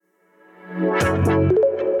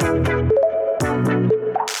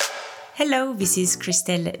Hello, this is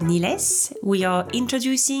Christelle Niles. We are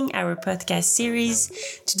introducing our podcast series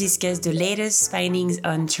to discuss the latest findings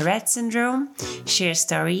on Tourette syndrome, share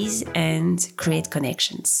stories, and create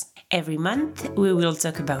connections. Every month, we will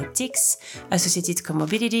talk about tics, associated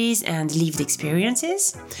comorbidities, and lived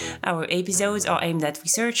experiences. Our episodes are aimed at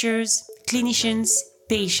researchers, clinicians,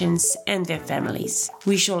 patients, and their families.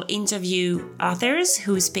 We shall interview authors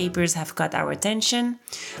whose papers have caught our attention,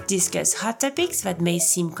 discuss hot topics that may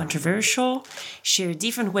seem controversial, share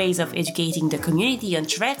different ways of educating the community on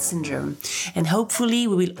Tourette syndrome, and hopefully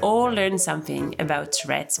we will all learn something about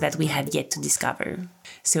Tourette's that we had yet to discover.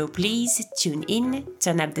 So please tune in,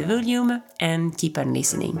 turn up the volume, and keep on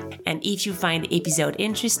listening. And if you find the episode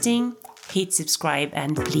interesting, hit subscribe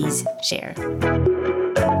and please share.